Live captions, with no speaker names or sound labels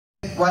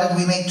Why did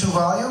we make 2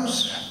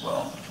 volumes?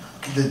 Well,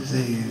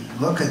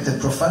 look at the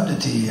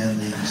profundity and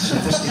the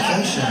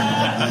sophistication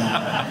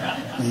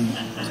and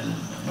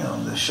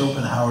the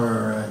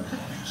Schopenhauer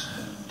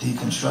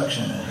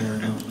deconstruction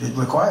here. It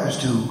requires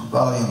 2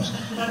 volumes.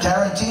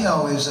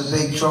 Tarantino is a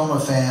big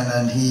Troma fan,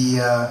 and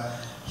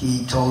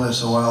he told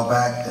us a while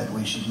back that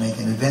we should make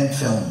an event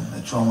film.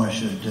 That Troma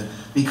should,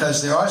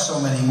 because there are so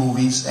many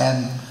movies,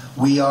 and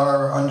we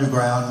are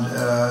underground.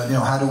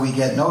 How do we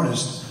get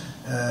noticed?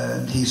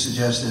 He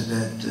suggested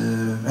that,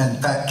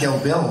 in fact, Kill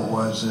Bill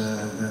was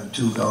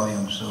 2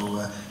 volumes.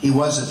 So he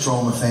was a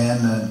Troma fan,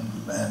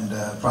 and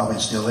probably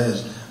still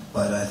is.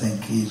 But I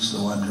think he's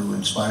the one who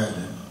inspired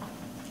it.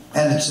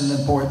 And it's an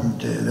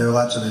important. There are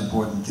lots of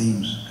important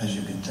themes, as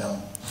you can tell.